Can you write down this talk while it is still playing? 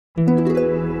Grow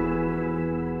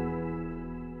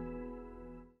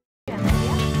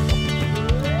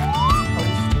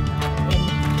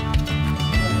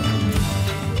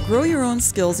Your Own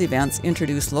Skills events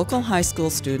introduce local high school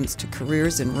students to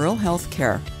careers in rural health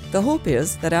care. The hope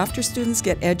is that after students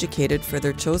get educated for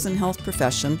their chosen health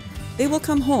profession, they will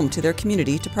come home to their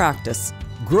community to practice.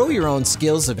 Grow Your Own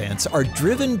Skills events are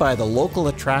driven by the local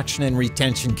Attraction and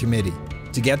Retention Committee.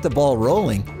 To get the ball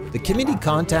rolling, the committee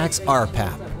contacts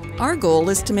RPAP. Our goal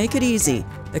is to make it easy.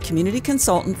 The community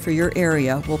consultant for your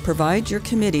area will provide your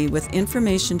committee with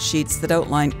information sheets that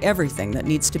outline everything that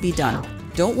needs to be done.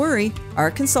 Don't worry,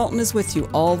 our consultant is with you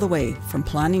all the way, from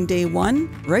planning day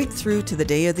one right through to the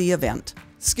day of the event.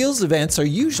 Skills events are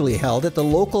usually held at the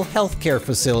local healthcare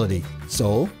facility,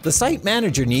 so the site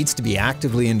manager needs to be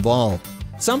actively involved.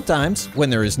 Sometimes, when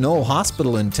there is no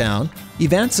hospital in town,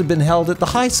 events have been held at the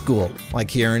high school, like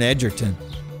here in Edgerton.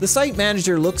 The site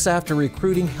manager looks after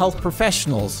recruiting health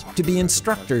professionals to be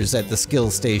instructors at the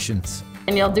skills stations.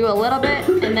 And you'll do a little bit,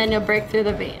 and then you'll break through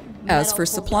the vein. As for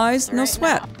supplies, no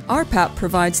sweat. RPAP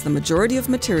provides the majority of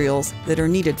materials that are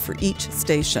needed for each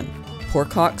station.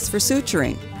 Porcocks for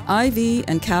suturing, IV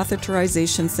and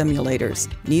catheterization simulators,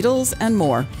 needles, and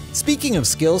more. Speaking of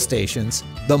skill stations,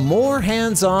 the more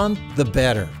hands-on, the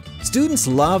better. Students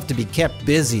love to be kept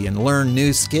busy and learn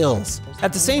new skills.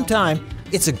 At the same time,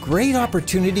 it's a great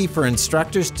opportunity for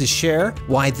instructors to share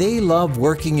why they love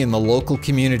working in the local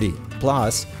community.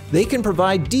 Plus, they can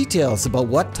provide details about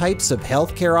what types of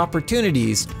healthcare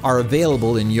opportunities are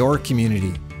available in your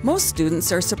community. Most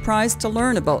students are surprised to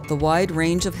learn about the wide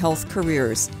range of health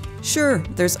careers. Sure,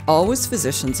 there's always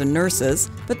physicians and nurses,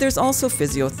 but there's also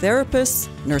physiotherapists,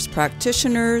 nurse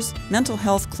practitioners, mental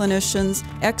health clinicians,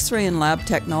 X-ray and lab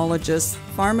technologists,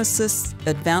 pharmacists,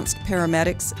 advanced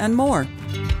paramedics, and more.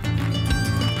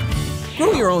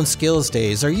 Grow Your Own Skills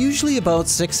days are usually about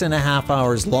 6.5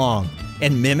 hours long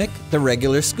and mimic the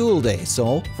regular school day,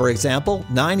 so, for example,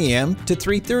 9 a.m. to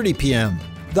 3:30 p.m.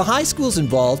 The high schools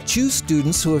involved choose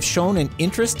students who have shown an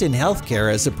interest in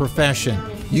healthcare as a profession,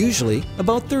 usually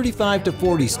about 35 to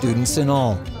 40 students in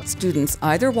all. Students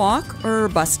either walk or are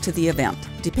bused to the event,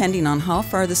 depending on how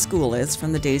far the school is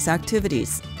from the day's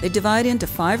activities. They divide into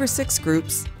 5 or 6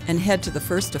 groups and head to the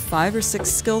first of 5 or 6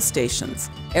 skill stations.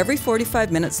 Every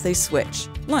 45 minutes they switch.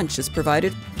 Lunch is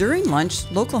provided. During lunch,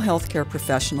 local healthcare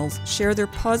professionals share their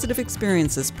positive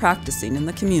experiences practicing in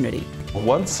the community.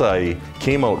 Once I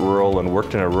came out rural and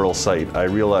worked in a rural site, I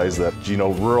realized that,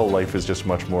 rural life is just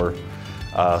much more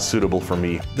suitable for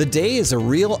me. The day is a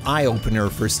real eye-opener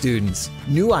for students.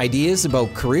 New ideas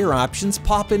about career options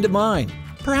pop into mind.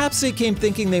 Perhaps they came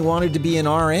thinking they wanted to be an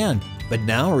RN, but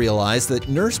now realize that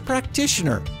nurse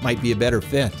practitioner might be a better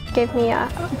fit. Gave me a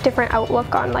different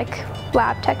outlook on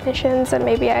lab technicians, and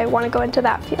maybe I want to go into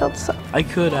that field. So I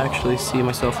could actually see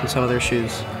myself in some of their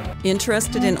shoes.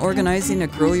 Interested in organizing a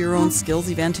Grow Your Own Skills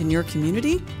event in your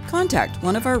community? Contact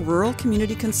one of our rural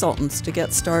community consultants to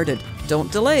get started.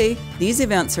 Don't delay. These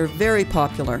events are very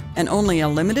popular and only a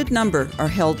limited number are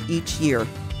held each year.